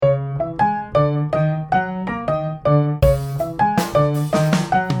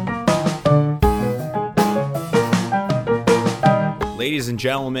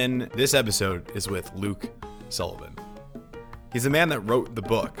gentlemen, this episode is with Luke Sullivan. He's the man that wrote the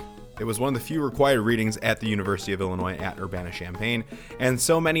book. It was one of the few required readings at the University of Illinois at Urbana-Champaign, and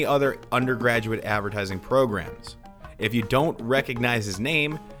so many other undergraduate advertising programs. If you don't recognize his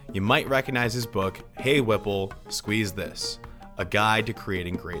name, you might recognize his book, Hey Whipple, Squeeze This, a guide to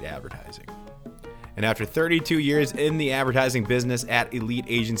creating great advertising. And after 32 years in the advertising business at elite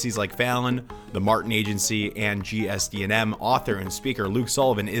agencies like Fallon, the Martin Agency, and GSD&M, author and speaker Luke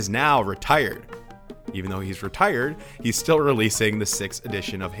Sullivan is now retired. Even though he's retired, he's still releasing the 6th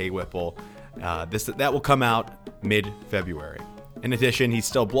edition of Hey Whipple. That will come out mid-February. In addition, he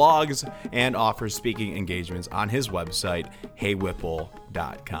still blogs and offers speaking engagements on his website,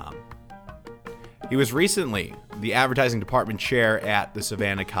 heywhipple.com. He was recently the advertising department chair at the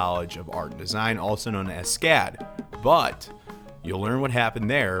Savannah College of Art and Design, also known as SCAD, but you'll learn what happened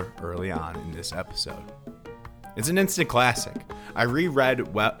there early on in this episode. It's an instant classic. I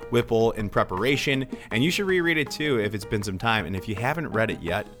reread Whipple in preparation, and you should reread it too if it's been some time, and if you haven't read it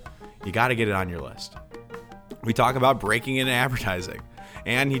yet, you got to get it on your list. We talk about breaking into advertising,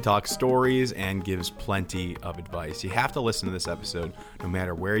 and he talks stories and gives plenty of advice. You have to listen to this episode no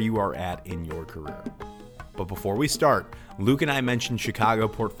matter where you are at in your career. But before we start, Luke and I mentioned Chicago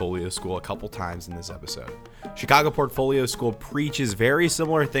Portfolio School a couple times in this episode. Chicago Portfolio School preaches very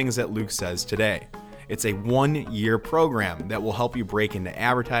similar things that Luke says today. It's a 1-year program that will help you break into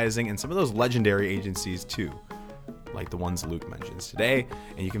advertising and some of those legendary agencies too, like the ones Luke mentions today,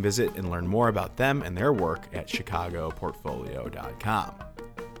 and you can visit and learn more about them and their work at chicagoportfolio.com.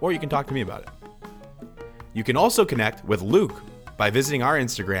 Or you can talk to me about it. You can also connect with Luke by visiting our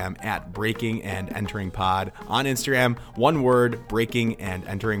Instagram at Breaking and Entering Pod. On Instagram, one word, Breaking and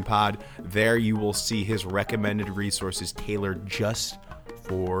Entering Pod. There you will see his recommended resources tailored just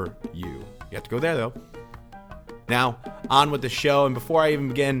for you. You have to go there though. Now, on with the show. And before I even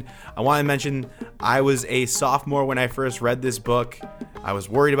begin, I want to mention I was a sophomore when I first read this book. I was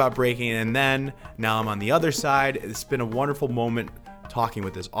worried about breaking it, and then now I'm on the other side. It's been a wonderful moment talking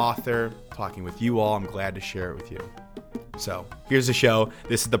with this author, talking with you all. I'm glad to share it with you. So here's the show.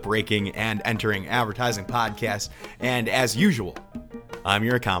 This is the Breaking and Entering Advertising Podcast. And as usual, I'm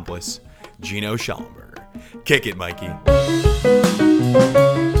your accomplice, Gino Schallenberger. Kick it, Mikey.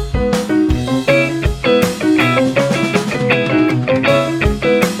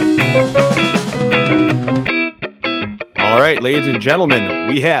 All right, ladies and gentlemen,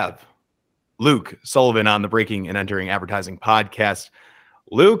 we have Luke Sullivan on the Breaking and Entering Advertising Podcast.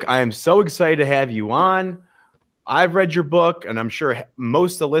 Luke, I am so excited to have you on. I've read your book, and I'm sure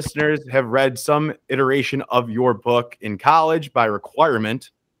most of the listeners have read some iteration of your book in college by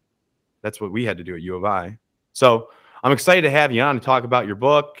requirement. That's what we had to do at U of I. So I'm excited to have you on to talk about your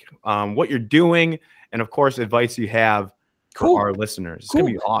book, what you're doing, and of course, advice you have for our listeners. It's going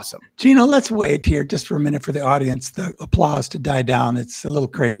to be awesome. Gino, let's wait here just for a minute for the audience, the applause to die down. It's a little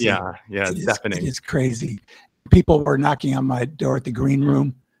crazy. Yeah, it's deafening. It's crazy. People were knocking on my door at the green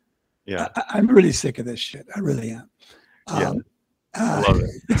room. Yeah. I'm really sick of this shit. I really am. I love it.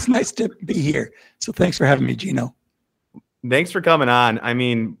 It's nice to be here. So thanks for having me, Gino. Thanks for coming on. I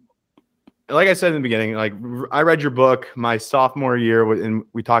mean, like I said in the beginning, like I read your book my sophomore year, and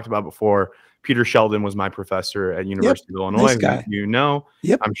we talked about before. Peter Sheldon was my professor at University of Illinois. Nice guy. You know,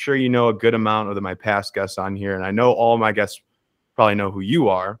 I'm sure you know a good amount of my past guests on here, and I know all my guests probably know who you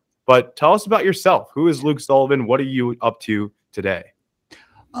are. But tell us about yourself. Who is Luke Sullivan? What are you up to today?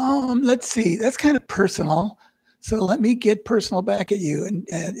 Let's see. That's kind of personal. So let me get personal back at you. And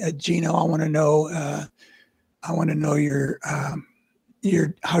Gino, I want to know your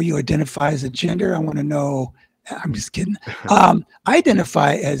how you identify as a gender. I want to know. I'm just kidding. I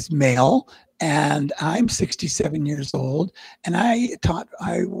identify as male, and I'm 67 years old. And I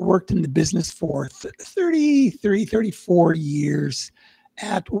worked in the business for 34 years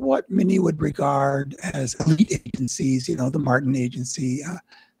at what many would regard as elite agencies. You know, the Martin Agency,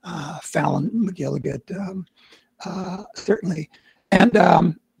 Fallon, McGilligan, certainly. And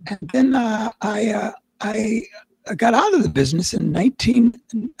then I got out of the business in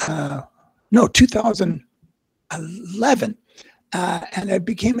 2011, and I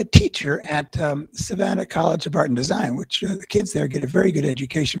became a teacher at Savannah College of Art and Design, which the kids there get a very good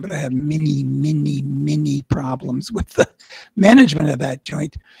education, but I have many problems with the management of that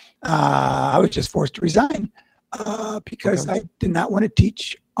joint. I was just forced to resign because I did not want to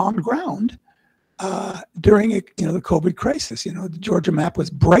teach on ground during the COVID crisis. You know, the Georgia map was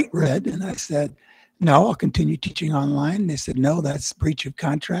bright red, and I said, no, I'll continue teaching online. They said, no, that's breach of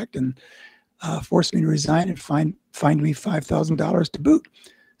contract, and forced me to resign and fined me $5,000 to boot.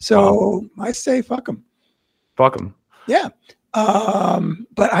 So I say, fuck them. Fuck them. Yeah.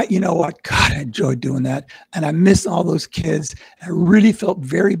 But you know what? God, I enjoyed doing that. And I miss all those kids. I really felt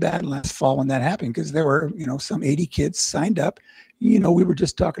very bad last fall when that happened because there were, some 80 kids signed up. We were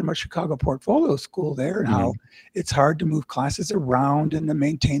just talking about Chicago Portfolio School there and how it's hard to move classes around and to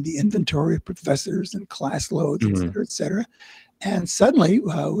maintain the inventory of professors and class loads, et cetera, et cetera. And suddenly,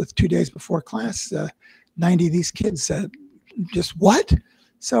 with 2 days before class, 90 of these kids said, just what?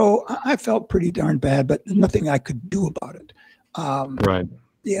 So I felt pretty darn bad, but nothing I could do about it. Right.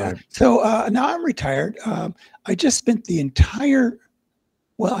 Yeah. Right. So now I'm retired. I just spent the entire,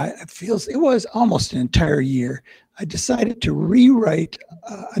 it was almost an entire year. I decided to rewrite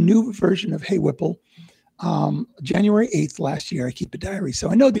a new version of Hey Whipple January 8th last year. I keep a diary, so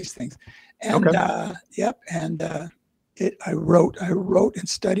I know these things. And I wrote and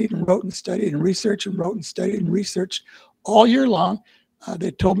studied and wrote and studied and researched and wrote and studied and researched all year long.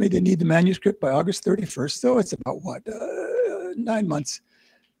 They told me they need the manuscript by August 31st. So it's about 8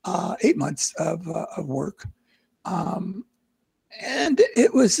 months of work. And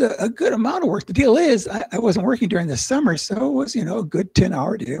it was a good amount of work. The deal is I wasn't working during the summer, so it was, a good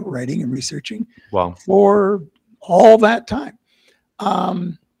 10-hour day writing and researching for all that time.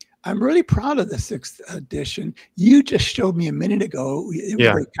 I'm really proud of the 6th edition. You just showed me a minute ago. It was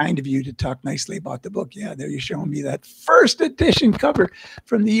very kind of you to talk nicely about the book. Yeah, there you're showing me that 1st edition cover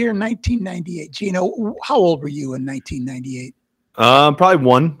from the year 1998. Gino, how old were you in 1998? Probably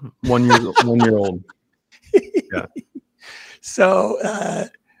one year old. Yeah. So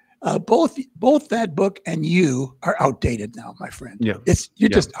both that book and you are outdated now, my friend. Yeah. You're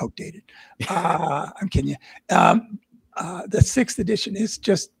just outdated. I'm kidding you. The 6th edition is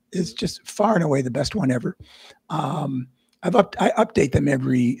just far and away the best one ever. I update them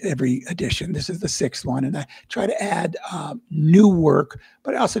every edition. This is the 6th one, and I try to add new work,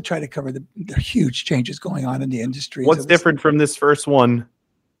 but I also try to cover the huge changes going on in the industry. What's different from this first one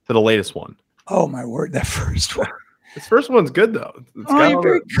to the latest one? Oh my word, that first one. This first one's good though. It's got all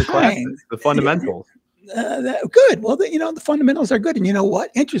the classics, the fundamentals. Good. Well, the fundamentals are good, and you know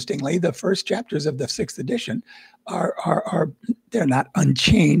what? Interestingly, the first chapters of the 6th edition are they're not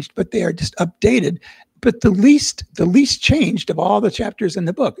unchanged, but they are just updated. But the least changed of all the chapters in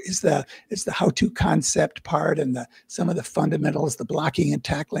the book is the how-to concept part and some of the fundamentals, the blocking and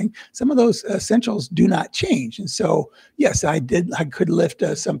tackling. Some of those essentials do not change. And so, yes, I could lift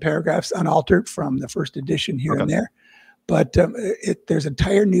some paragraphs unaltered from the 1st edition here and there. But there's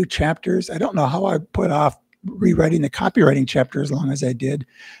entire new chapters. I don't know how I put off rewriting the copywriting chapter as long as I did,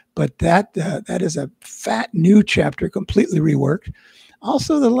 but that is a fat new chapter, completely reworked.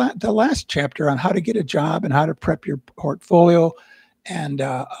 Also, the last chapter on how to get a job and how to prep your portfolio, and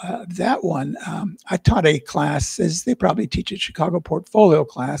that one I taught a class, as they probably teach at Chicago Portfolio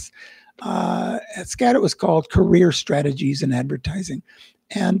class. At SCAD, it was called Career Strategies in Advertising,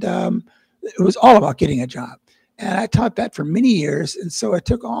 and it was all about getting a job. And I taught that for many years. And so I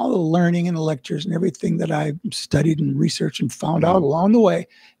took all the learning and the lectures and everything that I studied and researched and found out along the way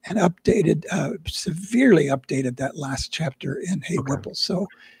and severely updated that last chapter in Hey Whipple. So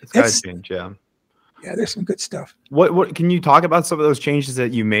it's got to change, yeah. Yeah, there's some good stuff. What can you talk about some of those changes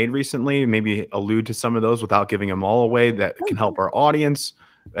that you made recently? Maybe allude to some of those without giving them all away that can help our audience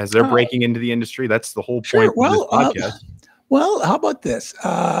as they're breaking into the industry. That's the whole point of this podcast. Well, how about this?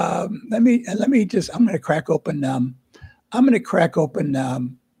 Let me just. I'm going to crack open.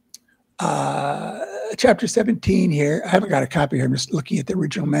 Chapter 17 here. I haven't got a copy here. I'm just looking at the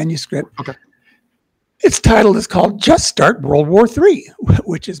original manuscript. Okay. Its title is called "Just Start World War III,"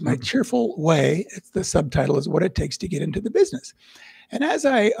 which is my cheerful way. The subtitle is "What It Takes to Get into the Business." And as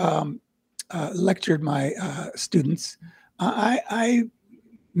I lectured my students, I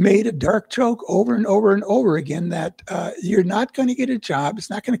made a dark joke over and over and over again that you're not going to get a job. It's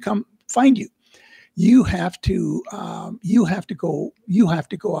not going to come find you. You have to go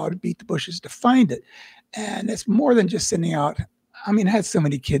out and beat the bushes to find it. And it's more than just sending out. I mean, I had so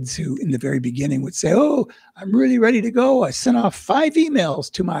many kids who in the very beginning would say, "Oh, I'm really ready to go. I sent off 5 emails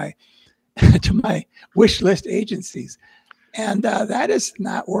to my wish list agencies." And that is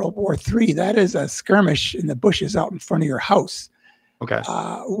not World War III. That is a skirmish in the bushes out in front of your house. Okay.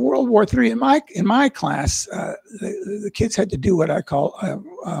 World War III in my class, the kids had to do what I call a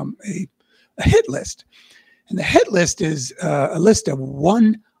hit list, and the hit list is a list of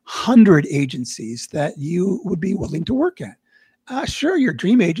 100 agencies that you would be willing to work at. Sure, your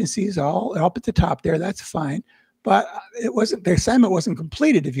dream agencies all up at the top there. That's fine, but the assignment wasn't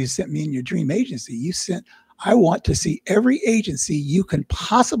completed if you sent me in your dream agency. I want to see every agency you can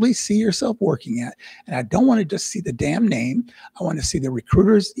possibly see yourself working at. And I don't want to just see the damn name. I want to see the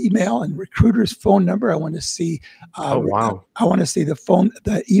recruiter's email and recruiter's phone number. I want to see, Oh, wow. I want to see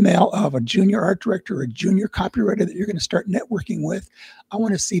the email of a junior art director or a junior copywriter that you're going to start networking with. I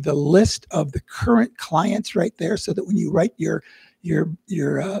want to see the list of the current clients right there, so that when you write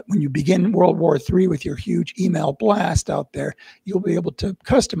when you begin World War III with your huge email blast out there, you'll be able to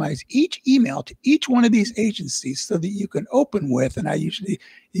customize each email to each one of these agencies so that you can open with. And I usually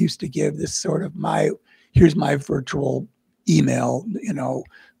used to give this sort of here's my virtual email,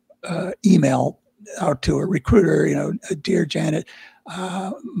 email out to a recruiter, dear Janet,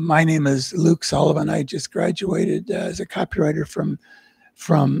 my name is Luke Sullivan. I just graduated as a copywriter from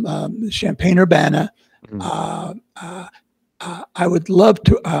Champaign-Urbana. I would love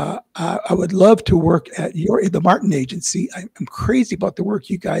to work at the Martin Agency. I'm crazy about the work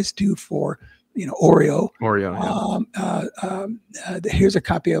you guys do for, Oreo. Here's a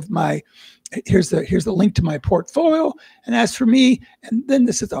copy of here's the link to my portfolio. And as for me, and then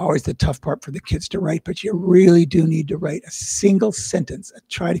this is always the tough part for the kids to write, but you really do need to write a single sentence.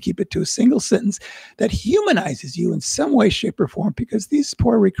 Try to keep it to a single sentence that humanizes you in some way, shape, or form, because these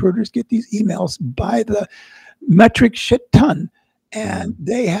poor recruiters get these emails by the metric shit ton, and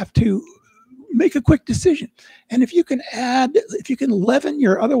they have to make a quick decision. And if you can leaven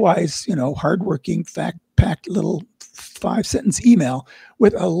your otherwise, hardworking, fact-packed little 5-sentence email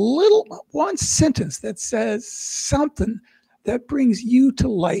with a little one sentence that says something that brings you to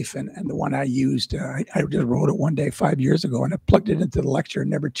life. And the one I used, I just wrote it one day 5 years ago, and I plugged it into the lecture and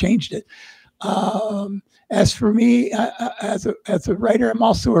never changed it. As for me, as a writer, I'm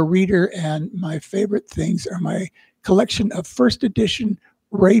also a reader, and my favorite things are my collection of first edition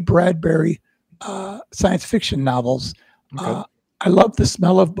Ray Bradbury science fiction novels. Okay. I love the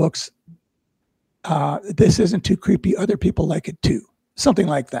smell of books. This isn't too creepy. Other people like it too. Something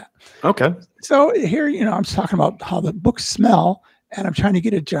like that. Okay. So here, I'm talking about how the books smell, and I'm trying to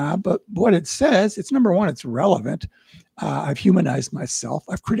get a job. But what it says, it's number one, it's relevant. I've humanized myself.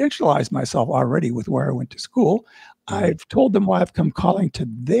 I've credentialized myself already with where I went to school. I've told them why I've come calling to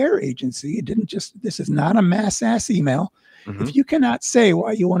their agency. This is not a mass ass email. Mm-hmm. If you cannot say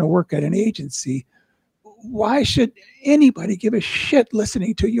why you want to work at an agency, why should anybody give a shit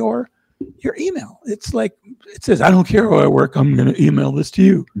listening to your email? It's like, it says, I don't care where I work, I'm going to email this to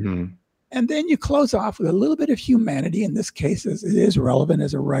you. Mm-hmm. And then you close off with a little bit of humanity. In this case, it is relevant.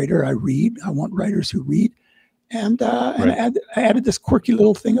 As a writer, I read. I want writers who read. And I added this quirky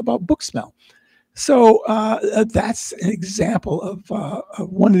little thing about book smell. So that's an example of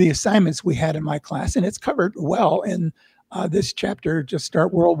one of the assignments we had in my class, and it's covered well in this chapter, Just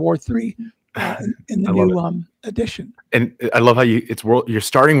Start World War III, in the new edition. And I love how you're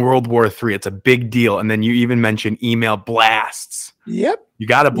starting World War III. It's a big deal. And then you even mention email blasts. Yep. You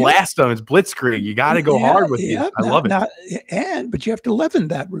got to blast them. It's blitzkrieg. You got to go hard with these. I love it. But you have to leaven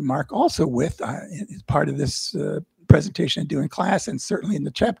that remark also with, as part of this presentation I do in class, and certainly in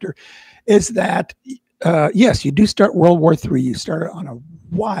the chapter, is that, yes, you do start World War III. You start on a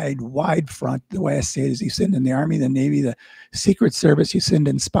wide front. The way I say it is you send in the Army, the Navy, the Secret Service, you send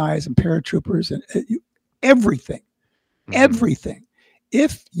in spies and paratroopers and everything. Mm-hmm. Everything.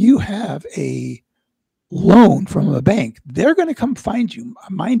 If you have a loan from a bank, they're going to come find you.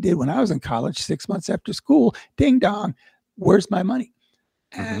 Mine did when I was in college, 6 months after school. Ding dong, where's my money?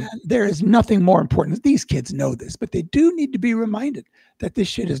 And there is nothing more important. These kids know this, but they do need to be reminded that this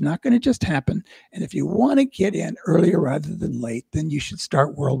shit is not going to just happen. And if you want to get in earlier rather than late, then you should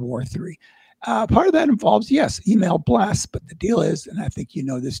start World War III. Part of that involves, yes, email blasts, but the deal is, and I think you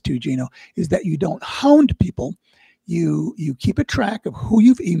know this too, Gino, is that you don't hound people. You keep a track of who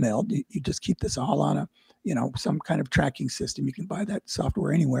you've emailed. You just keep this all on some kind of tracking system. You can buy that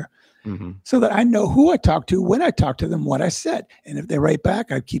software anywhere, so that I know who I talked to, when I talked to them, what I said. And if they write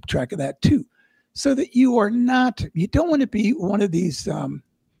back, I keep track of that too. So that you don't want to be one of these, you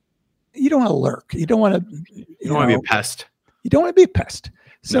don't want to lurk. You don't want to, you don't want to be a pest. You don't want to be a pest.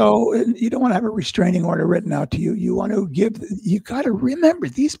 So you don't want to have a restraining order written out to you. You got to remember,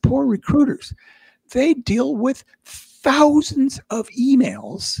 these poor recruiters, they deal with thousands of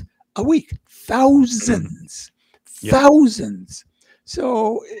emails a week. Thousands.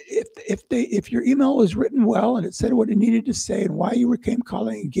 So if your email was written well and it said what it needed to say and why you came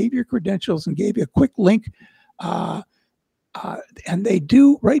calling and gave your credentials and gave you a quick link, and they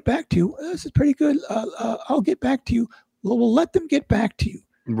do write back to you, this is pretty good. I'll get back to you. We'll let them get back to you.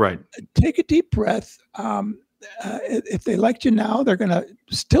 Right. Take a deep breath. if they liked you now, they're going to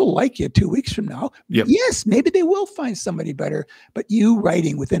still like you 2 weeks from now. Yep. Yes, maybe they will find somebody better, but you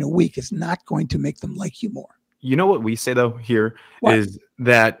writing within a week is not going to make them like you more. You know what we say though here What? is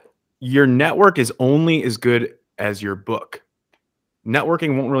that your network is only as good as your book.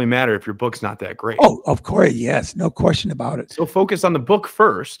 Networking won't really matter if your book's not that great. Oh, of course, yes, no question about it. So focus on the book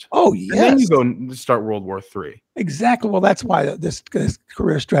first. Oh, And then you yes, go and start World War III. exactly. Well, that's why this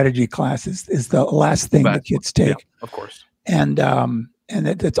career strategy class is the last thing the But- kids take. Yeah, of course. And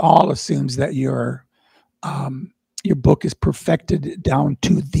it all assumes that your book is perfected down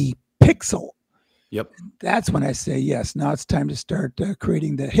to the pixel. Yep. That's when I say yes. Now it's time to start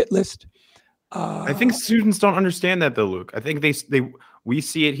creating the hit list. I think students don't understand that though, Luke. I think we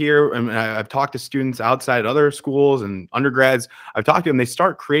see it here, and I've talked to students outside other schools and undergrads. I've talked to them. They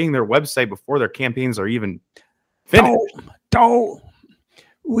start creating their website before their campaigns are even finished.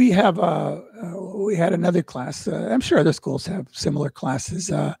 We have we had another class. I'm sure other schools have similar classes.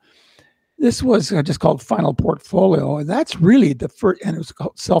 This was just called Final Portfolio. And that's really the first, and it was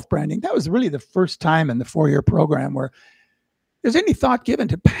called self-branding. That was really the first time in the 4-year program where there's any thought given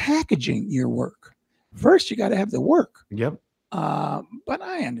to packaging your work. First, you got to have the work. Yep. But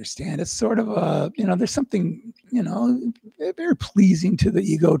I understand it's sort of there's something, very pleasing to the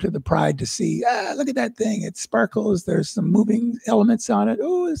ego, to the pride to see, look at that thing. It sparkles. There's some moving elements on it.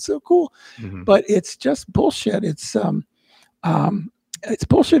 Oh, it's so cool. Mhm. But it's just bullshit. It's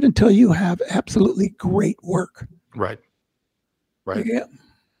bullshit until you have absolutely great work. Right. Right. Yeah.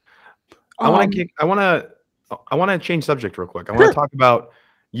 I want to change subject real quick. I want Sure. to talk about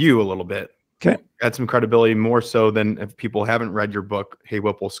you a little bit. Okay. Add some credibility, more so than if people haven't read your book, Hey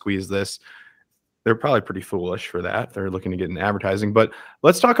Whipple, Squeeze This. They're probably pretty foolish for that. They're looking to get in advertising. But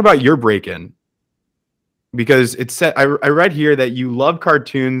let's talk about your break-in. Because it said I read here that you loved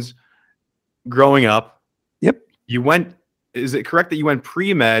cartoons growing up. Yep. Is it correct that you went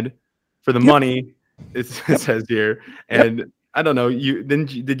pre-med for the Yep. money? It says here. And I don't know.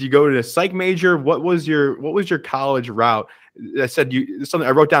 Did you go to a psych major? What was your college route? I said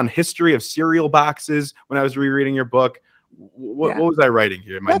I wrote down history of cereal boxes when I was rereading your book. What was I writing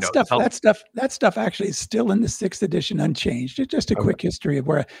here in my notes? That stuff actually is still in the 6th edition unchanged. It's just a quick history of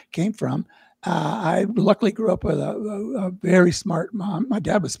where I came from. I luckily grew up with a very smart mom. My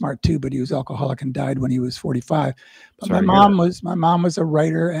dad was smart too, but he was alcoholic and died when he was 45. But Sorry my to hear mom was a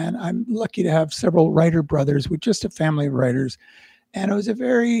writer, and I'm lucky to have several writer brothers. We're just a family of writers. And it was a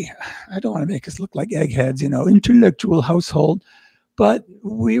very, I don't want to make us look like eggheads, intellectual household, but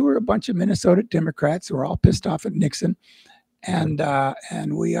we were a bunch of Minnesota Democrats who were all pissed off at Nixon. And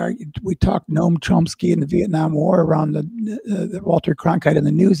we talked Noam Chomsky and the Vietnam War around the Walter Cronkite and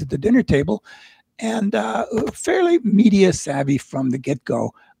the news at the dinner table, and fairly media savvy from the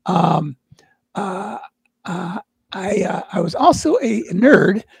get-go. I was also a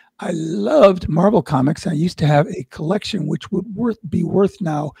nerd. I loved Marvel Comics. I used to have a collection which would be worth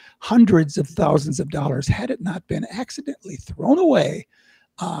now hundreds of thousands of dollars had it not been accidentally thrown away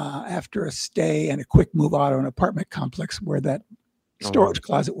after a stay and a quick move out of an apartment complex where that storage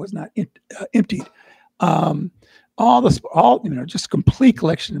closet was not emptied. Just complete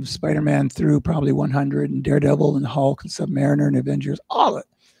collection of Spider-Man through probably 100 and Daredevil and Hulk and Submariner and Avengers, all of it.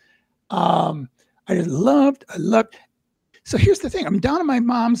 I loved. So here's the thing. I'm down at my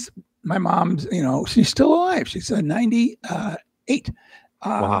mom's, she's still alive. She's 98.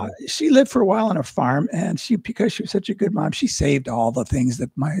 Wow. She lived for a while on a farm, and because she was such a good mom, she saved all the things that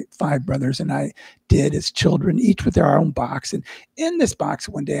my 5 brothers and I did as children, each with their own box. And in this box,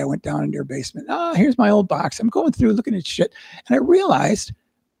 one day I went down into her basement. Here's my old box. I'm going through looking at shit. And I realized,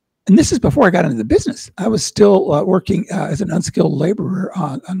 and this is before I got into the business, I was still working as an unskilled laborer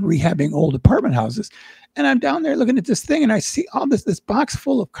on rehabbing old apartment houses. And I'm down there looking at this thing, and I see all this box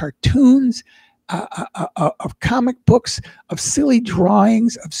full of cartoons, of comic books, of silly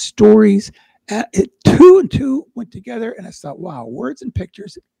drawings, of stories. And 2 and 2 went together, and I thought, wow, words and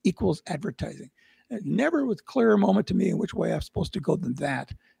pictures equals advertising. It never was a clearer moment to me in which way I'm supposed to go than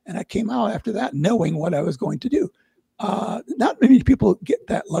that. And I came out after that knowing what I was going to do. Not many people get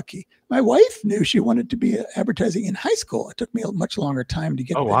that lucky. My wife knew she wanted to be advertising in high school. It took me a much longer time to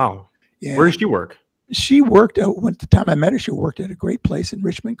get there. Wow. Yeah. Where did she work? She worked, when the time I met her, she worked at a great place in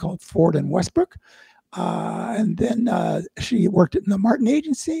Richmond called Ford and Westbrook. And then she worked in the Martin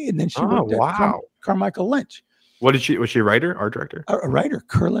Agency, and then she worked at Carmichael Lynch. Was she a writer, art director? A writer,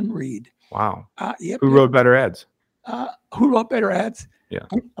 Curlin Reed. Wow. Yep. Who wrote better ads? Who wrote better ads? Yeah.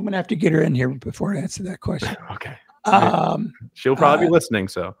 I'm going to have to get her in here before I answer that question. Okay. Um, She'll probably be listening,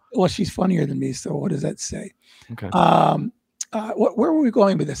 so. Well, she's funnier than me, so what does that say? Okay. where were we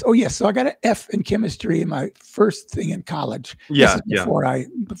going with this? Oh, yes. So I got an F in chemistry in my first thing in college. Yeah, This is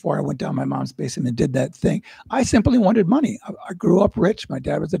before I went down my mom's basement and did that thing. I simply wanted money. I grew up rich. My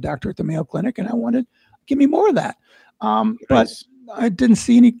dad was a doctor at the Mayo Clinic, and I wanted give me more of that. But I didn't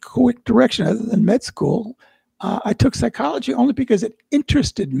see any quick direction other than med school. I took psychology only because it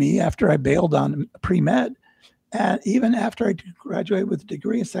interested me after I bailed on pre-med. And even after I graduated with a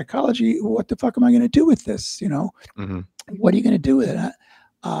degree in psychology, what the fuck am I going to do with this? What are you going to do with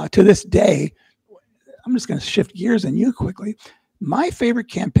it? To this day, I'm just going to shift gears on you quickly. My favorite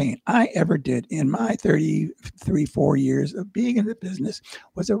campaign I ever did in my 4 years of being in the business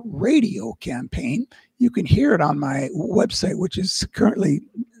was a radio campaign. You can hear it on my website, which is currently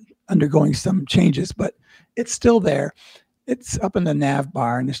undergoing some changes, but it's still there. It's up in the nav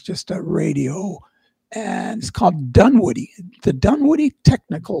bar, and it's just a radio. And it's called Dunwoody. The Dunwoody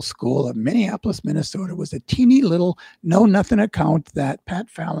Technical School of Minneapolis, Minnesota was a teeny little know-nothing account that Pat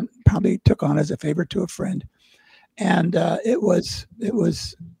Fallon probably took on as a favor to a friend. And it was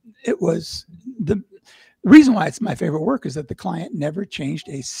the reason why it's my favorite work is that the client never changed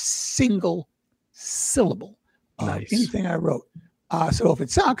a single syllable of anything I wrote. So if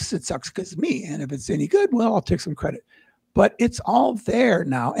it sucks because of me. And if it's any good, well, I'll take some credit. But it's all there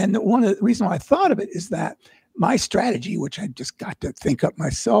now. And one of the reasons why I thought of it is that my strategy, which I just got to think up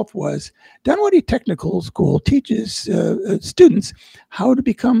myself, was Dunwoody Technical School teaches students how to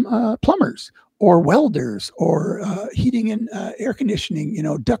become plumbers or welders or heating and air conditioning,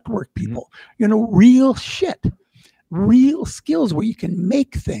 ductwork people, real shit, real skills where you can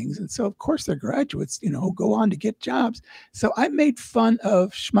make things. And so, of course, their graduates, go on to get jobs. So I made fun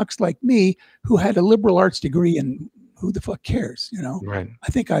of schmucks like me who had a liberal arts degree and who the fuck cares, Right. I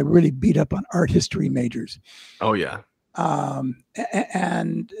think I really beat up on art history majors. Oh, yeah.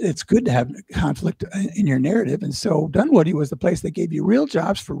 And it's good to have conflict in your narrative. And so Dunwoody was the place that gave you real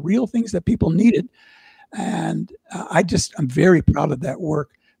jobs for real things that people needed. And I'm very proud of that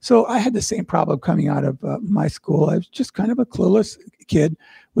work. So I had the same problem coming out of my school. I was just kind of a clueless kid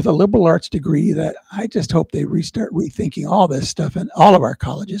with a liberal arts degree that I just hope they restart rethinking all this stuff in all of our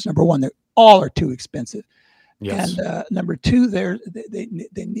colleges. Number one, they all are too expensive. Yes. And number two, they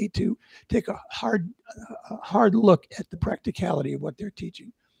need to take a hard look at the practicality of what they're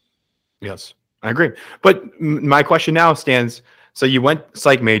teaching. Yes, I agree. But my question now stands. So you went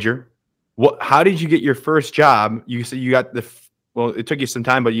psych major. How did you get your first job? You said you got it took you some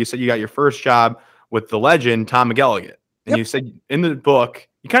time, but you said you got your first job with the legend, Tom McElligott. And You said in the book,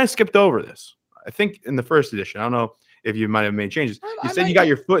 you kind of skipped over this. I think in the first edition, I don't know if you might have made changes. You said you got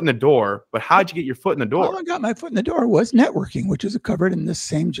your foot in the door, but how'd you get your foot in the door? How I got my foot in the door was networking, which is covered in this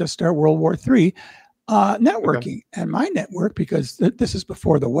same Just Start World War III networking. Okay. And my network, because this is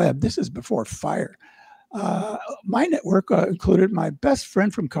before the web, this is before fire. My network included my best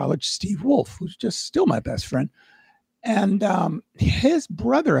friend from college, Steve Wolf, who's just still my best friend. And his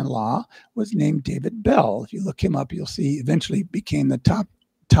brother-in-law was named David Bell. If you look him up, you'll see eventually became the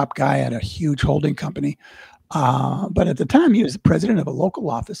top guy at a huge holding company. But at the time, he was the president of a local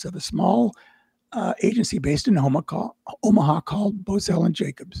office of a small agency based in Omaha called Bozell and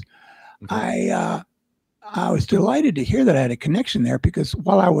Jacobs. Okay. I was delighted to hear that I had a connection there because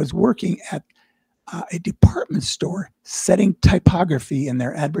while I was working at a department store setting typography in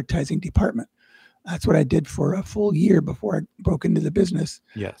their advertising department, that's what I did for a full year before I broke into the business.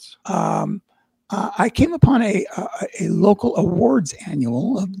 Yes. I came upon a local awards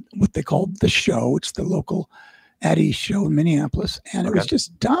annual of what they called The Show. It's the local Addy show in Minneapolis. And it was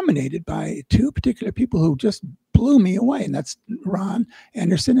just dominated by two particular people who just blew me away. And that's Ron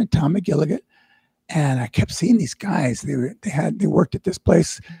Anderson and Tom McElligott. And I kept seeing these guys. They worked at this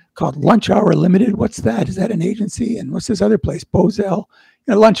place called Lunch Hour Limited. What's that? Is that an agency? And what's this other place? Bozell.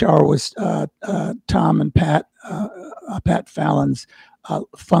 Lunch Hour was Tom and Pat Fallon's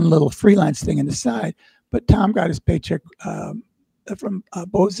fun little freelance thing on the side. But Tom got his paycheck from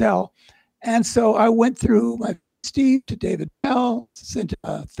Bozell. And so I went through my Steve to David Bell, sent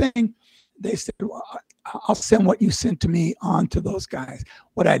a thing. They said, well, I'll send what you sent to me on to those guys.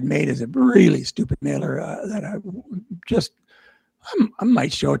 What I'd made is a really stupid mailer that I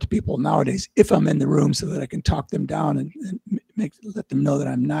might show it to people nowadays if I'm in the room so that I can talk them down and let them know that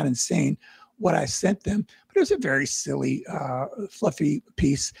I'm not insane, what I sent them. But it was a very silly, fluffy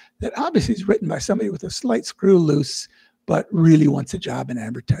piece that obviously is written by somebody with a slight screw loose, but really wants a job in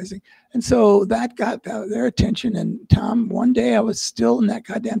advertising. And so that got their attention. And Tom, one day I was still in that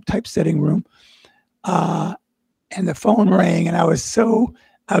goddamn typesetting room and the phone rang and I was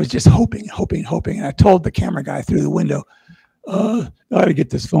just hoping. And I told the camera guy through the window, I got to get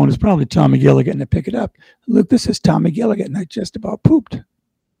this phone. It's probably Tommy Gilligan. To pick it up. Look, this is Tommy Gilligan. I just about pooped.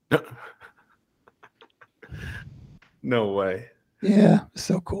 No way. Yeah,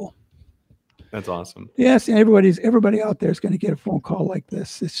 so cool. That's awesome. Yes, and everybody out there is going to get a phone call like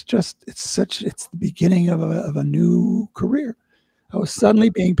this. It's the beginning of a new career. I was suddenly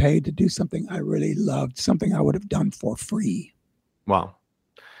being paid to do something I really loved, something I would have done for free. Wow.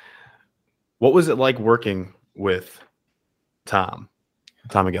 What was it like working with Tommy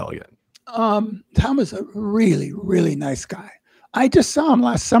Gilligan? Tom is a really, really nice guy. I just saw him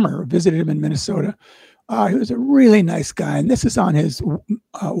last summer, visited him in Minnesota. He was a really nice guy, and this is on his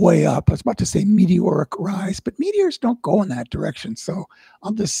way up. I was about to say meteoric rise, but meteors don't go in that direction. So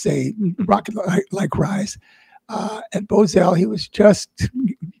I'll just say rocket like rise. At Bozell, he was just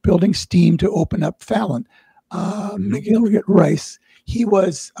building steam to open up Fallon. McGilligan Rice, he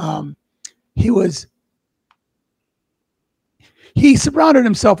surrounded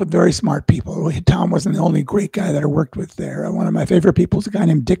himself with very smart people. Tom wasn't the only great guy that I worked with there. One of my favorite people is a guy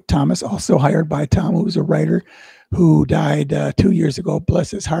named Dick Thomas, also hired by Tom, who was a writer who died 2 years ago,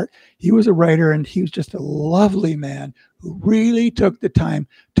 bless his heart. He was a writer, and he was just a lovely man who really took the time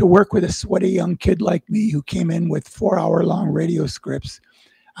to work with a sweaty young kid like me who came in with 4-hour-long radio scripts.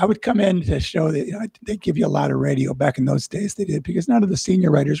 I would come in to show that they give you a lot of radio. Back in those days, they did, because none of the senior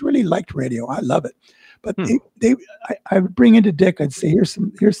writers really liked radio. I love it. But I would bring into Dick. I'd say,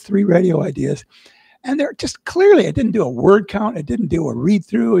 here's 3 radio ideas, and they're just clearly. I didn't do a word count. I didn't do a read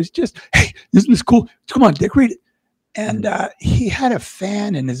through. It was just, hey, isn't this cool? Come on, Dick, read it. And he had a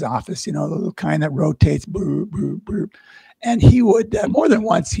fan in his office, the little kind that rotates, brr, brr, brr. And he would more than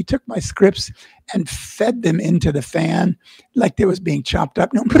once. He took my scripts and fed them into the fan like they was being chopped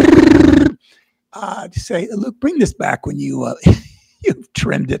up. To say, look, bring this back when you. You've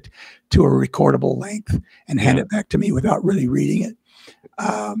trimmed it to a recordable length and hand it back to me without really reading it.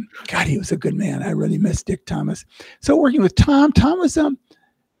 God, he was a good man. I really miss Dick Thomas. So working with Tom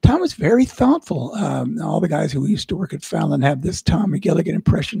was very thoughtful. All the guys who used to work at Fallon have this Tom Gilligan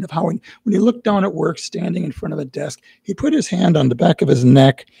impression of how when he looked down at work, standing in front of a desk, he put his hand on the back of his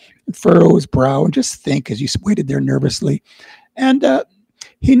neck and furrow his brow and just think as he waited there nervously. And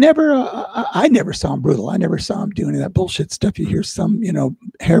he never, I never saw him brutal. I never saw him do any of that bullshit stuff you hear some,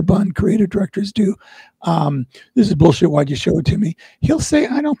 hair bun creative directors do. This is bullshit. Why'd you show it to me? He'll say,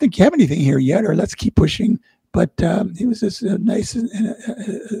 I don't think you have anything here yet, or let's keep pushing. But he was this nice.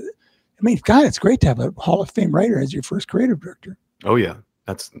 God, it's great to have a Hall of Fame writer as your first creative director. Oh yeah,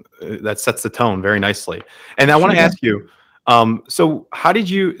 that sets the tone very nicely. And I want to ask you, so how did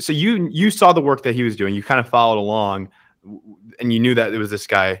you? So you saw the work that he was doing. You kind of followed along. And you knew that it was this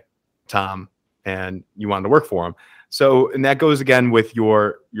guy, Tom, and you wanted to work for him. So, and that goes again with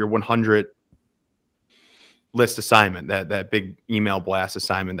your 100 list assignment, that big email blast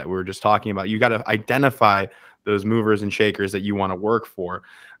assignment that we were just talking about. You got to identify those movers and shakers that you want to work for.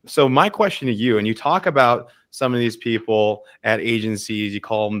 So my question to you, and you talk about some of these people at agencies, you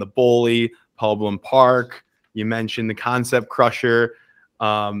call them the bully, Paul Park. You mentioned the concept crusher.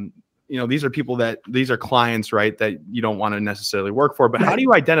 These are clients, right, that you don't want to necessarily work for. But how do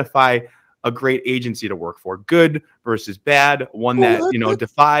you identify a great agency to work for? Good versus bad, one that,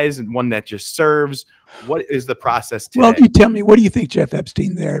 defies and one that just serves. What is the process today? Well, you tell me, what do you think Jeff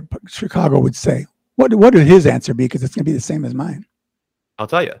Epstein there at Chicago would say? What would his answer be? Because it's going to be the same as mine. I'll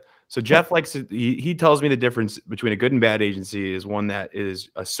tell you. So Jeff he tells me the difference between a good and bad agency is one that is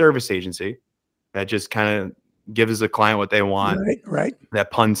a service agency that just kind of gives the client what they want, right.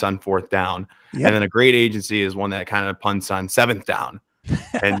 That punts on 4th down. Yep. And then a great agency is one that kind of punts on 7th down.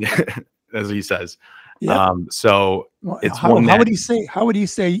 And as he says. Yep. So it's how would he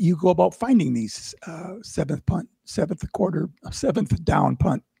say you go about finding these 7th down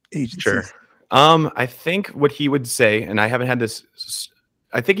punt agencies? Sure. I think what he would say, and I haven't had this,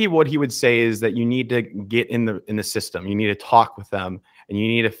 what he would say is that you need to get in the system. You need to talk with them, and you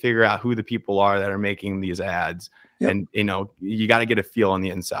need to figure out who the people are that are making these ads. Yep. And you got to get a feel on the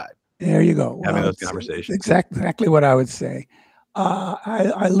inside. There you go. Having those conversations. Exactly what I would say.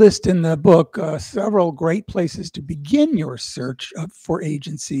 I list in the book several great places to begin your search for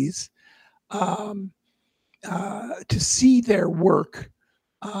agencies, to see their work.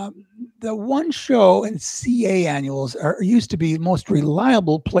 The One Show and CA annuals used to be the most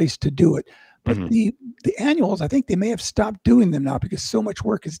reliable place to do it. But the annuals, I think they may have stopped doing them now because so much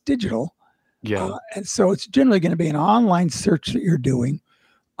work is digital. Yeah. And so it's generally going to be an online search that you're doing.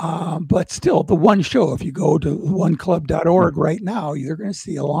 But still, the one show, if you go to oneclub.org right now, you're going to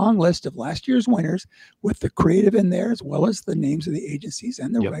see a long list of last year's winners with the creative in there, as well as the names of the agencies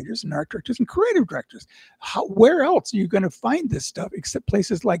and the writers and art directors and creative directors. Where else are you going to find this stuff except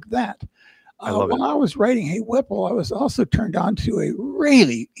places like that? While I was writing Hey Whipple, I was also turned on to a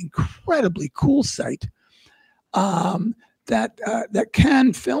really incredibly cool site that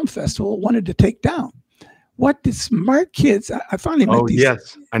Cannes Film Festival wanted to take down. What the smart kids, I finally met these. Oh,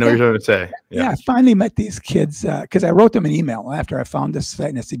 yes. I know what you're trying to say. Yeah, I finally met these kids because I wrote them an email after I found this site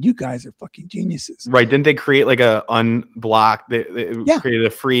and I said, you guys are fucking geniuses. Right. Didn't they create like a unblocked, they created a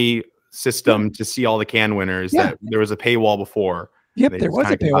free system to see all the Cannes winners that there was a paywall before. Yep, there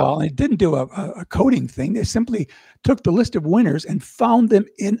was a paywall, and it didn't do a coding thing. They simply took the list of winners and found them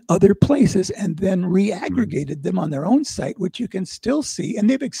in other places and then reaggregated them on their own site, which you can still see. And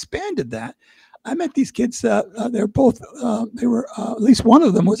they've expanded that. I met these kids. They're both. They were at least one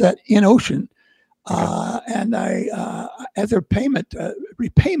of them was at InOcean, and I, as a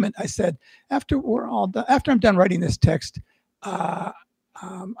repayment, I said after I'm done writing this text, I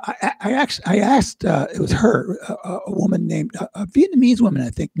asked. It was her, a woman named a Vietnamese woman, I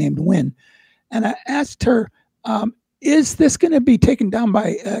think, named Nguyen, and I asked her, "Is this going to be taken down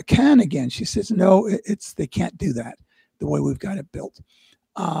by Cannes again?" She says, "No, they can't do that the way we've got it built."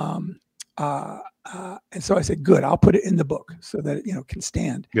 And so I said, good, I'll put it in the book so that it can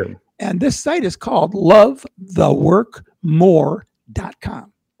stand. Good. And this site is called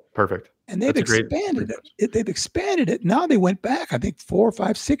lovetheworkmore.com. Perfect. And they've expanded it. They've expanded it. Now they went back, I think 4,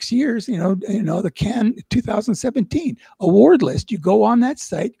 5, 6 years, the Cannes 2017 award list. You go on that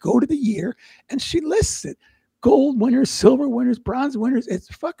site, go to the year, and she lists it. Gold winners, silver winners, bronze winners.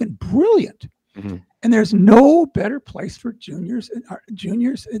 It's fucking brilliant. Mm-hmm. And there's no better place for juniors in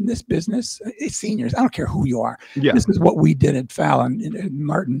this business. Seniors, I don't care who you are. Yeah. This is what we did at Fallon and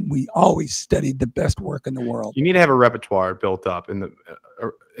Martin. We always studied the best work in the world. You need to have a repertoire built up in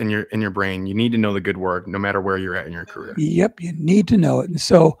your brain. You need to know the good work, no matter where you're at in your career. Yep, you need to know it. And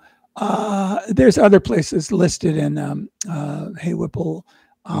so there's other places listed in Hey Whipple.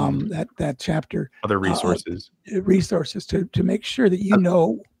 That chapter. Other resources. Resources to make sure that you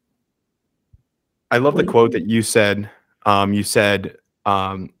know. I love the quote that you said. You said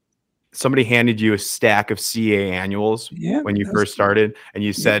somebody handed you a stack of CA annuals when you first started, and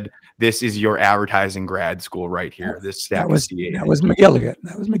you said, "This is your advertising grad school right here." This stack of CA. That was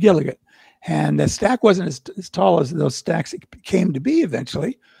McGilligan. And the stack wasn't as tall as those stacks came to be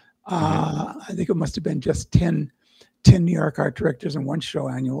eventually. I think it must have been just 10 New York art directors and 1 show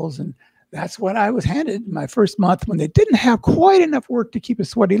annuals, and that's what I was handed my first month when they didn't have quite enough work to keep a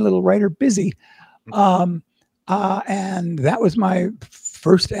sweaty little writer busy. And that was my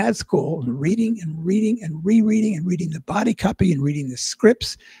first ad school, reading and reading and rereading and reading the body copy and reading the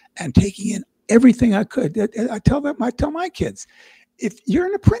scripts and taking in everything I could. I tell my kids, if you're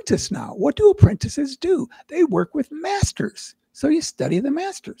an apprentice now, what do apprentices do? They work with masters. So you study the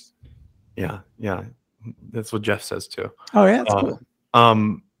masters. Yeah. That's what Jeff says too. Oh yeah, that's cool.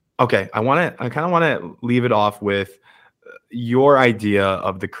 Okay, I kind of want to leave it off with your idea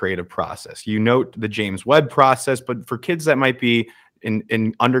of the creative process. You note the James Webb process, but for kids that might be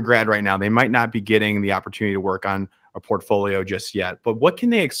in undergrad right now, they might not be getting the opportunity to work on a portfolio just yet. But what can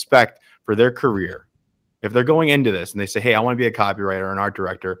they expect for their career if they're going into this and they say, "Hey, I want to be a copywriter or an art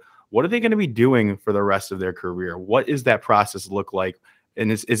director"? What are they going to be doing for the rest of their career? What is that process look like?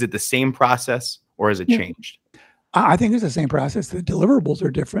 And is it the same process or has it changed? I think it's the same process. The deliverables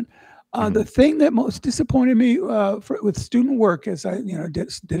are different. The thing that most disappointed me with student work is I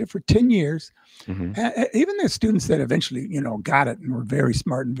did it for 10 years. And even the students that eventually got it and were very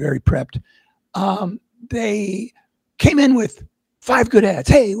smart and very prepped, they came in with 5 good ads.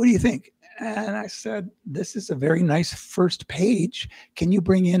 Hey, what do you think? And I said, this is a very nice first page. Can you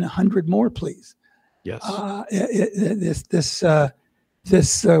bring in 100 more, please? Yes.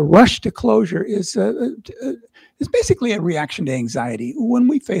 This rush to closure is basically a reaction to anxiety. When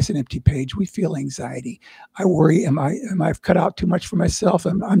we face an empty page, we feel anxiety. I worry, am I cut out too much for myself?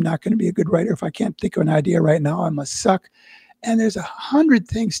 I'm not going to be a good writer. If I can't think of an idea right now, I must suck. And there's 100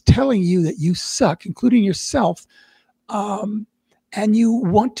 things telling you that you suck, including yourself. And you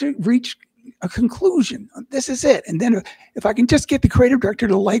want to reach a conclusion. This is it. And then if I can just get the creative director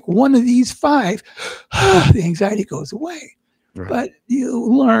to like one of these 5, the anxiety goes away. Right. But you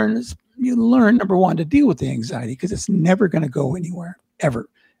learn, number one, to deal with the anxiety because it's never going to go anywhere, ever.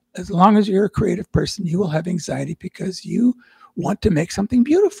 As long as you're a creative person, you will have anxiety because you want to make something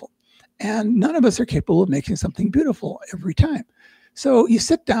beautiful. And none of us are capable of making something beautiful every time. So you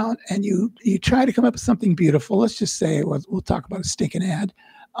sit down and you try to come up with something beautiful. Let's just say, we'll talk about a stinking ad.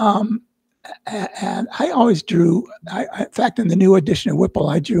 And I always drew. In fact, in the new edition of Whipple,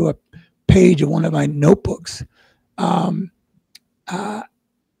 I drew a page of one of my notebooks, and I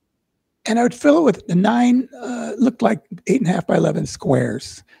would fill it with the 9, looked like 8.5 by 11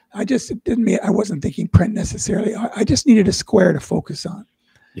 squares. I wasn't thinking print necessarily. I just needed a square to focus on.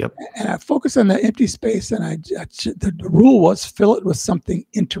 Yep. And I focused on the empty space, and the rule was fill it with something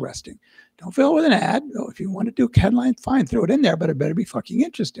interesting. Don't fill it with an ad. If you want to do a headline, fine, throw it in there, but it better be fucking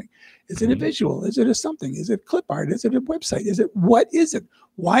interesting. Is it a visual? Is it a something? Is it clip art? Is it a website? What is it?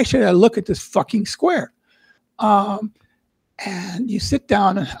 Why should I look at this fucking square? And you sit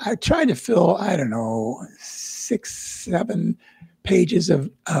down, and I try to fill, I don't know, 6, 7 pages of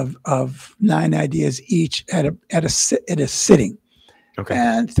 9 ideas each at a sitting. Okay.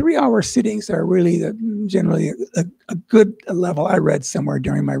 And 3-hour sittings are really generally a good level. I read somewhere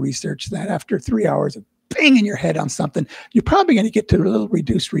during my research that after 3 hours of banging your head on something, you're probably going to get to a little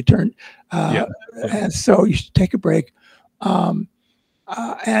reduced return. And so you should take a break. And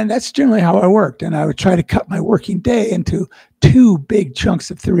that's generally how I worked. And I would try to cut my working day into 2 big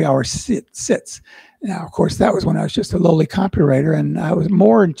chunks of 3-hour sits. Now, of course, that was when I was just a lowly copywriter, and I was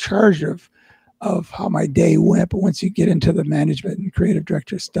more in charge of how my day went. But once you get into the management and creative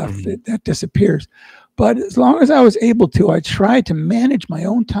director stuff, that disappears. But as long as I was able to, I tried to manage my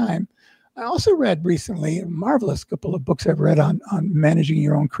own time. I also read recently a marvelous couple of books I've read on managing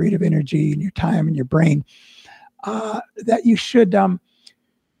your own creative energy and your time and your brain, that you should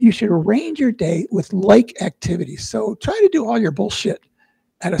arrange your day with like activities. So try to do all your bullshit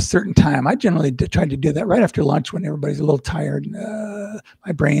at a certain time. I generally try to do that right after lunch when everybody's a little tired.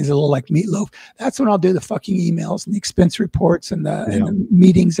 My brain's a little like meatloaf. That's when I'll do the fucking emails and the expense reports and the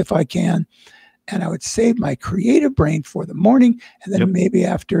meetings if I can. And I would save my creative brain for the morning, and then maybe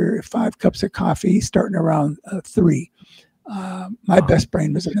after 5 cups of coffee, starting around 3. My best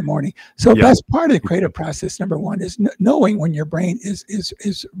brain was in the morning. So that's part of the creative process. Number one is knowing when your brain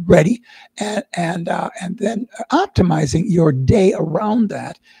is ready, and then optimizing your day around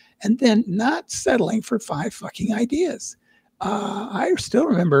that, and then not settling for 5 fucking ideas. I still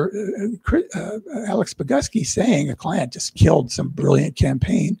remember Alex Bogusky saying a client just killed some brilliant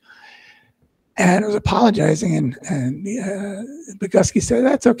campaign, and was apologizing, and Bogusky said,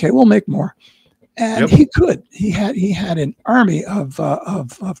 "That's okay, we'll make more." And he could. He had an army of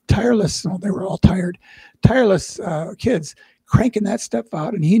tireless. Well, they were all tireless kids cranking that stuff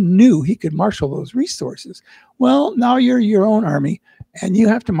out, and he knew he could marshal those resources. Well, now you're your own army, and you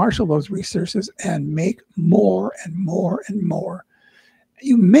have to marshal those resources and make more and more and more.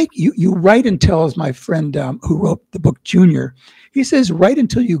 You write until, as my friend who wrote the book Junior, he says, write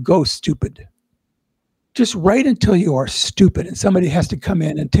until you go stupid. Just write until you are stupid, and somebody has to come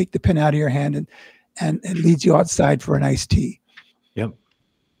in and take the pen out of your hand and leads you outside for an iced tea. Yep.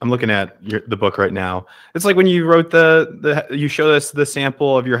 I'm looking at the book right now. It's like when you wrote you showed us the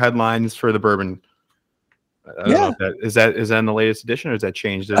sample of your headlines for the bourbon. I don't know if is that in the latest edition, or has that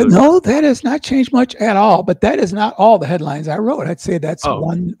changed? No, that has not changed much at all. But that is not all the headlines I wrote. I'd say that's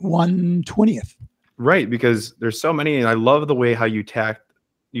 1/20th. Right, because there's so many, and I love the way how you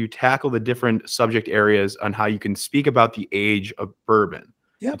tackle the different subject areas on how you can speak about the age of bourbon.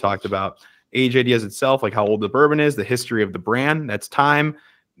 You talked about age ideas itself, like how old the bourbon is, the history of the brand, that's time,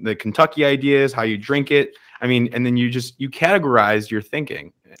 the Kentucky ideas, how you drink it. I mean, and then you categorize your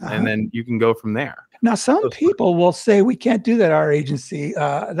thinking, and then you can go from there. Now, some people will say we can't do that at our agency.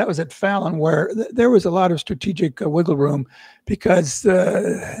 That was at Fallon, where there was a lot of strategic wiggle room, because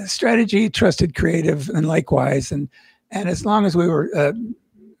strategy trusted creative, and likewise. And as long as we were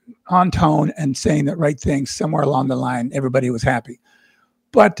on tone and saying the right things somewhere along the line, everybody was happy.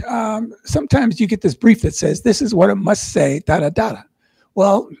 But sometimes you get this brief that says, this is what it must say, da-da-da-da.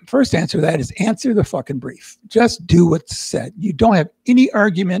 Well, first answer to that is answer the fucking brief. Just do what's said. You don't have any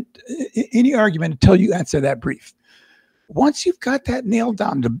argument until you answer that brief. Once you've got that nailed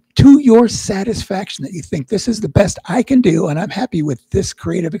down to your satisfaction, that you think this is the best I can do, and I'm happy with this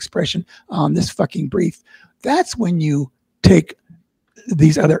creative expression on this fucking brief, that's when you take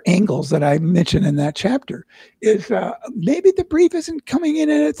these other angles that I mentioned in that chapter. Is maybe the brief isn't coming in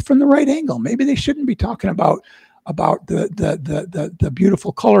it from the right angle. Maybe they shouldn't be talking about the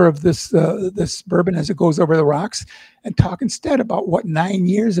beautiful color of this bourbon as it goes over the rocks, and talk instead about what 9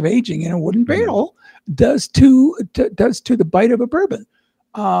 years of aging in a wooden barrel does to the bite of a bourbon.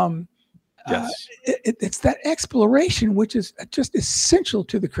 It's that exploration which is just essential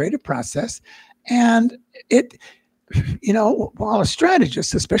to the creative process, and while a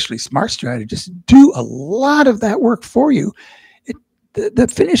strategist, especially smart strategists, do a lot of that work for you, the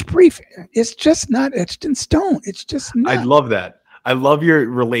finished brief is just not etched in stone. It's just not. I love that. I love your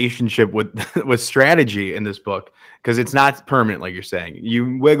relationship with with strategy in this book because it's not permanent, like you're saying.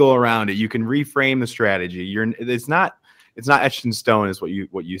 You wiggle around it. You can reframe the strategy. It's not etched in stone, is what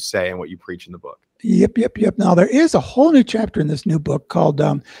you say and what you preach in the book. Yep. Now there is a whole new chapter in this new book called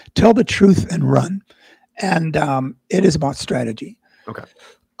 "Tell the Truth and Run," and it is about strategy. Okay.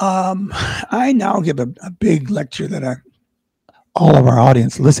 I now give a big lecture that all of our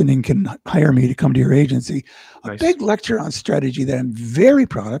audience listening can hire me to come to your agency. Nice. A big lecture on strategy that I'm very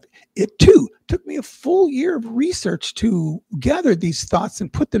proud of. It too took me a full year of research to gather these thoughts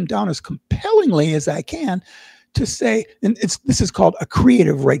and put them down as compellingly as I can to say, and this is called A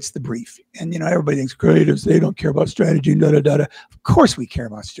Creative Writes the Brief. And, everybody thinks creatives, they don't care about strategy, Of course we care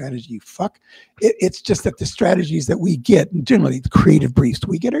about strategy, you fuck. It's just that the strategies that we get, generally the creative briefs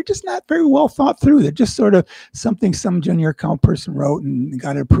we get, are just not very well thought through. They're just sort of something some junior account person wrote and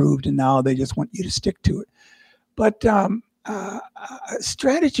got it approved, and now they just want you to stick to it. But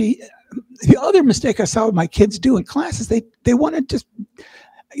strategy, the other mistake I saw my kids do in classes, they want to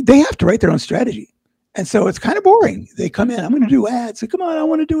they have to write their own strategy. And so it's kind of boring. They come in, I'm going to do ads. So come on, I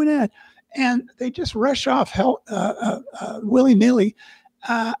want to do an ad. And they just rush off willy-nilly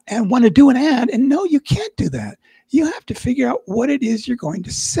and want to do an ad. And no, you can't do that. You have to figure out what it is you're going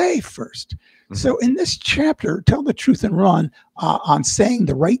to say first. Mm-hmm. So in this chapter, Tell the Truth and Run, on saying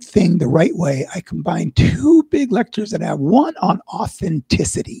the right thing the right way, I combine two big lectures that I have. One on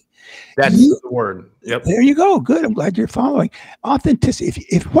authenticity. That's the word. Yep. There you go. Good. I'm glad you're following. Authenticity.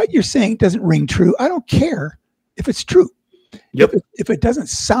 If what you're saying doesn't ring true, I don't care if it's true. Yep. If it doesn't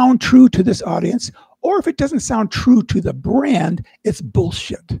sound true to this audience, or if it doesn't sound true to the brand, it's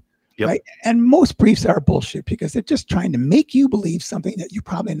bullshit. Yep. Right? And most briefs are bullshit because they're just trying to make you believe something that you're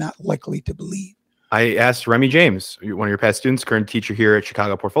probably not likely to believe. I asked Remy James, one of your past students, current teacher here at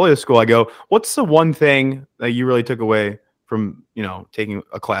Chicago Portfolio School, I go, what's the one thing that you really took away from, taking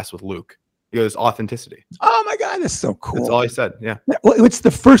a class with Luke? He goes, authenticity. Oh my God, that's so cool. That's all he said. Yeah. Well, it's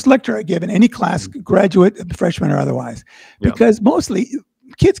the first lecture I give in any class, graduate, freshman, or otherwise, because mostly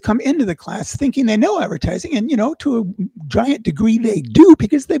kids come into the class thinking they know advertising, and to a giant degree they do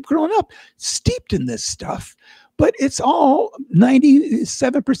because they've grown up steeped in this stuff. But it's all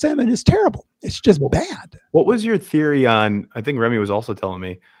 97% of it is terrible. It's just bad. What was your theory on? I think Remy was also telling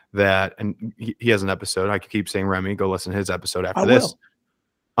me that, and he has an episode. I could keep saying Remy, go listen to his episode after this.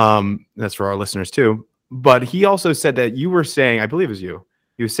 That's for our listeners too. But he also said that you were saying, I believe it was you,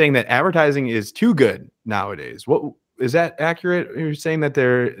 he was saying that advertising is too good nowadays. What is that accurate? You're saying that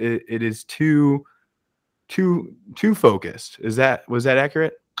it is too focused. Was that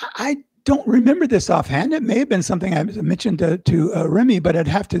accurate? I don't remember this offhand. It may have been something I mentioned to Remy, but I'd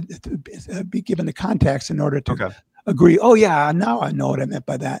have to be given the context in order to agree. Oh yeah, now I know what I meant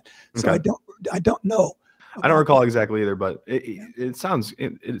by that. So I don't know. I don't recall exactly either, but it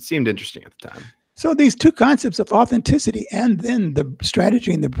seemed interesting at the time. So these two concepts of authenticity and then the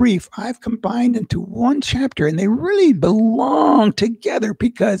strategy and the brief, I've combined into one chapter, and they really belong together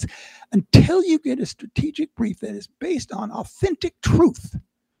because until you get a strategic brief that is based on authentic truth,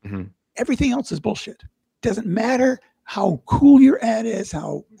 everything else is bullshit. Doesn't matter how cool your ad is,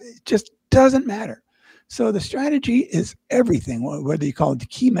 it just doesn't matter. So the strategy is everything, whether you call it the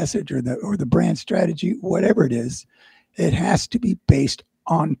key message or the brand strategy, whatever it is, it has to be based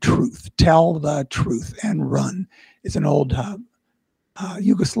on truth. Tell the truth and run. It's an old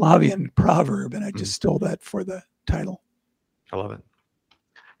Yugoslavian proverb, and I just stole that for the title. I love it.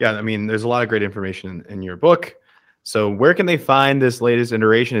 Yeah, I mean, there's a lot of great information in your book. So where can they find this latest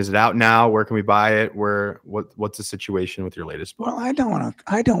iteration? Is it out now? Where can we buy it? What's the situation with your latest book? Well, I don't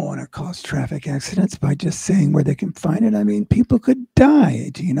want to cause traffic accidents by just saying where they can find it. I mean, people could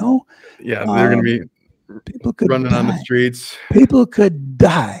die, do you know? Yeah, they're going to be people could running on the streets. People could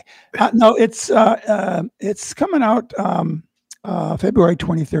die. No, it's coming out February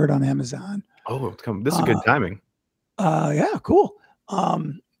 23rd on Amazon. Oh, it's coming. This is good timing. Yeah, cool.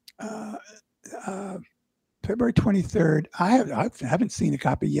 February 23rd. I haven't seen a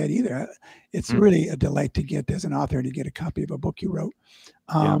copy yet either. It's really a delight to get, as an author, to get a copy of a book you wrote,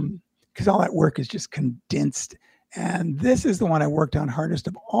 because all that work is just condensed. And this is the one I worked on hardest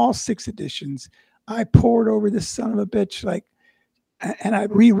of all 6 editions. I poured over this son of a bitch, and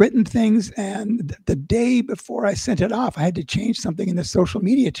I've rewritten things. And the day before I sent it off, I had to change something in the social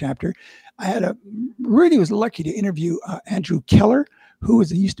media chapter. I was lucky to interview Andrew Keller, who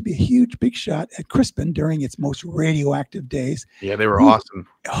used to be a huge big shot at Crispin during its most radioactive days. Yeah, they were awesome.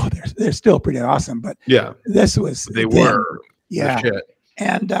 Oh, they're still pretty awesome, but this was Shit.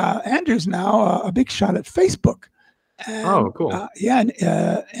 And Andrew's now a big shot at Facebook. And, cool. and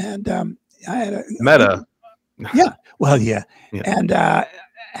I had Meta. Yeah. Well, yeah. Yeah. And I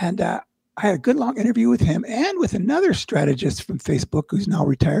had a good long interview with him and with another strategist from Facebook who's now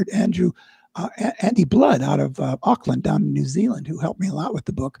retired, Andy Blood out of Auckland down in New Zealand, who helped me a lot with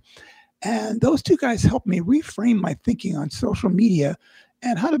the book. And those two guys helped me reframe my thinking on social media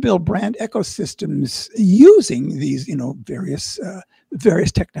and how to build brand ecosystems using these, various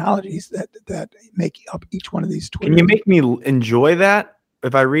technologies that make up each one of these Twitter. Can you make me enjoy that?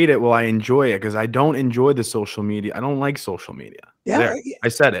 If I read it, will I enjoy it? Because I don't enjoy the social media. I don't like social media. Yeah, there, I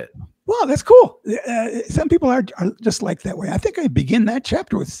said it. Well, that's cool. Some people are just like that way. I think I begin that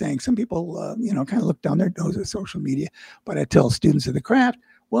chapter with saying some people, kind of look down their nose at social media. But I tell students of the craft,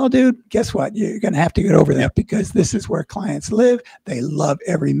 well, dude, guess what? You're going to have to get over that because this is where clients live. They love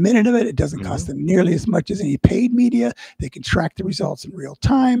every minute of it. It doesn't cost them nearly as much as any paid media. They can track the results in real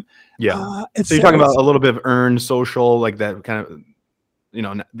time. Yeah. So you're talking about a little bit of earned social, like that kind of,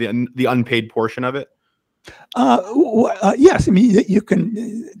 the unpaid portion of it. Yes. I mean, you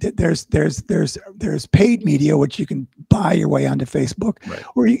can. There's paid media which you can buy your way onto Facebook, right.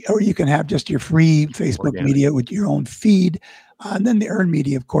 or you can have just your free Facebook organic media with your own feed, and then the earned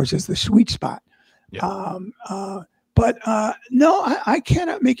media, of course, is the sweet spot. Yeah. But no, I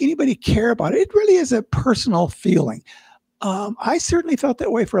cannot make anybody care about it. It really is a personal feeling. I certainly felt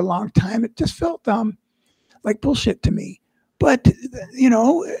that way for a long time. It just felt like bullshit to me. But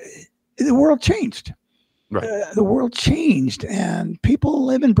the world changed. Right. The world changed, and people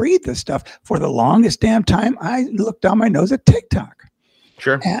live and breathe this stuff. For the longest damn time, I looked down my nose at TikTok.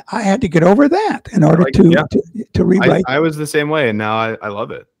 Sure. And I had to get over that in order to rewrite. I was the same way, and now I love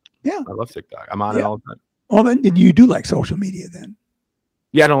it. Yeah. I love TikTok. I'm on it all the time. Well, then you do like social media then?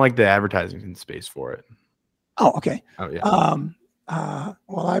 Yeah, I don't like the advertising space for it. Oh, okay. Oh, yeah.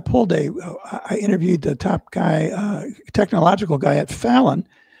 Well, I interviewed the top guy, technological guy at Fallon,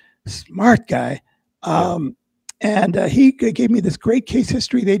 smart guy. And he gave me this great case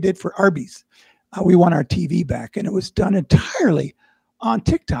history they did for Arby's. We won our TV back, and it was done entirely on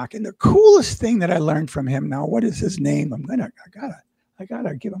TikTok. And the coolest thing that I learned from him, now, what is his name? I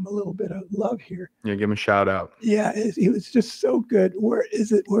gotta give him a little bit of love here. Yeah, give him a shout out. Yeah, he was just so good. Where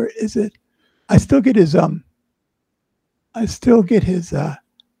is it? I still get his damn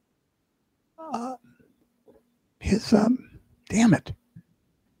it.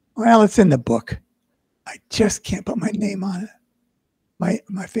 Well, it's in the book. I just can't put my name on it.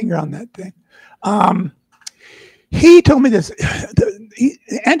 My finger on that thing. He told me this.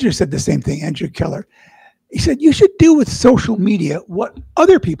 Andrew said the same thing, Andrew Keller. He said, you should do with social media what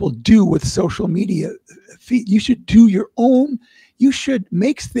other people do with social media. You should do your own. You should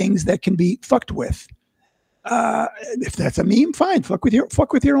make things that can be fucked with. If that's a meme, fine. Fuck with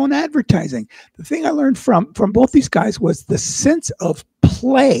your own advertising. The thing I learned from both these guys was the sense of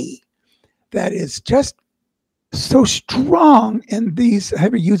play that is just so strong in these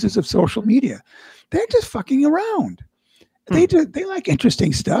heavy users of social media. They're just fucking around. They like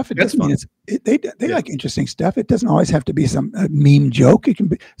interesting stuff. It doesn't mean they like interesting stuff. It doesn't always have to be some meme joke. It can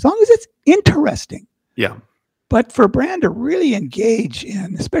be, as long as it's interesting. Yeah. But for a brand to really engage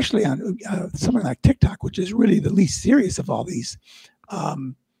in, especially on something like TikTok, which is really the least serious of all these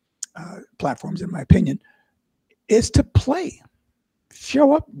platforms, in my opinion, is to play.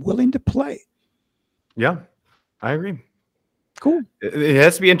 Show up willing to play. Yeah, I agree. Cool. It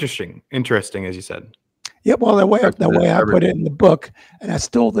has to be interesting, as you said. Yeah, well, the way I put it in the book, and I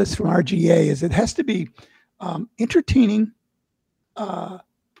stole this from RGA, is it has to be entertaining,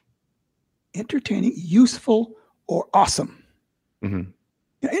 useful, or awesome. Mm-hmm.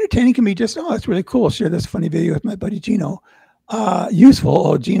 Entertaining can be just, oh, that's really cool. Share this funny video with my buddy Gino.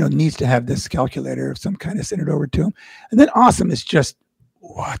 Useful, Gino needs to have this calculator of some kind of, send it over to him. And then awesome is just,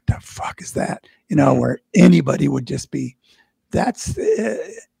 what the fuck is that? Where anybody would just be, that's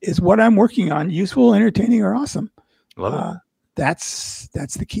is what I'm working on. Useful, entertaining, or awesome. Love it. That's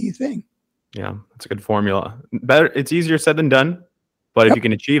the key thing. Yeah, that's a good formula. Better, it's easier said than done, but if you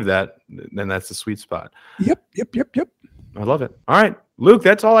can achieve that, then that's the sweet spot. Yep. I love it. All right, Luke,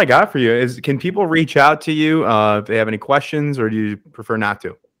 that's all I got for you. Can people reach out to you if they have any questions, or do you prefer not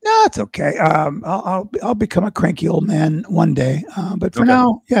to? No, it's okay. I'll become a cranky old man one day. But for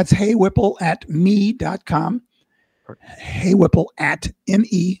now, it's heywhipple@me.com.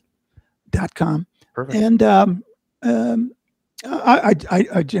 heywhipple@me.com. Perfect. And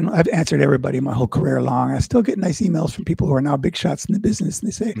I've answered everybody my whole career long. I still get nice emails from people who are now big shots in the business, and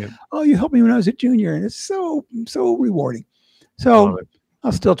they say, "Oh, you helped me when I was a junior," and it's so rewarding. So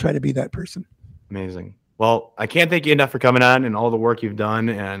I'll still try to be that person. Amazing. Well, I can't thank you enough for coming on and all the work you've done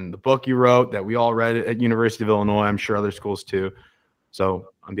and the book you wrote that we all read at University of Illinois. I'm sure other schools too. So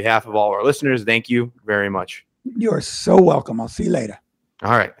on behalf of all our listeners, thank you very much. You're so welcome. I'll see you later.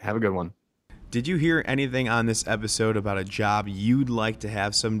 All right. Have a good one. Did you hear anything on this episode about a job you'd like to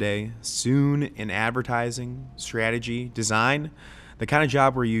have someday, soon, in advertising, strategy, design? The kind of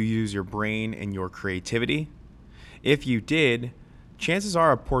job where you use your brain and your creativity? If you did, chances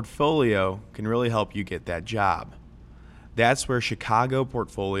are a portfolio can really help you get that job. That's where Chicago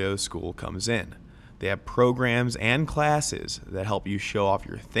Portfolio School comes in. They have programs and classes that help you show off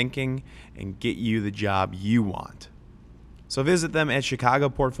your thinking and get you the job you want. So visit them at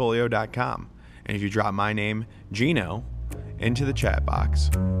chicagoportfolio.com. And if you drop my name, Gino, into the chat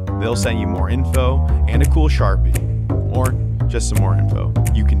box, they'll send you more info and a cool Sharpie. Or just some more info.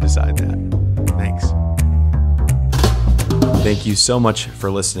 You can decide that. Thanks. Thank you so much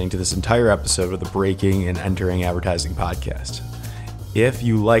for listening to this entire episode of the Breaking and Entering Advertising podcast. If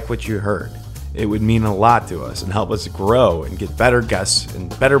you like what you heard, it would mean a lot to us and help us grow and get better guests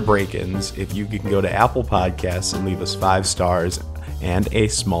and better break-ins if you can go to Apple Podcasts and leave us 5 stars and a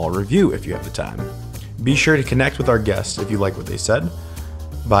small review if you have the time. Be sure to connect with our guests if you like what they said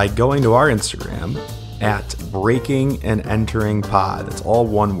by going to our Instagram at Breaking and Entering Pod. That's all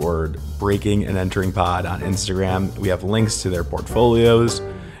one word, Breaking and Entering Pod on Instagram. We have links to their portfolios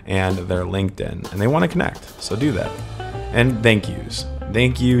and their LinkedIn, and they want to connect, so do that. And thank yous.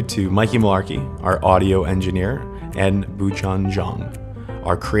 Thank you to Mikey Malarkey, our audio engineer, and Buchan Zhang,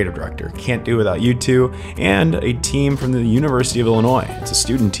 our creative director. Can't do without you two, and a team from the University of Illinois. It's a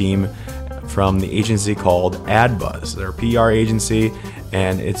student team from the agency called AdBuzz. They're a PR agency,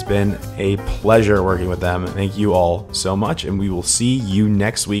 and it's been a pleasure working with them. Thank you all so much, and we will see you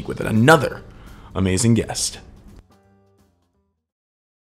next week with another amazing guest.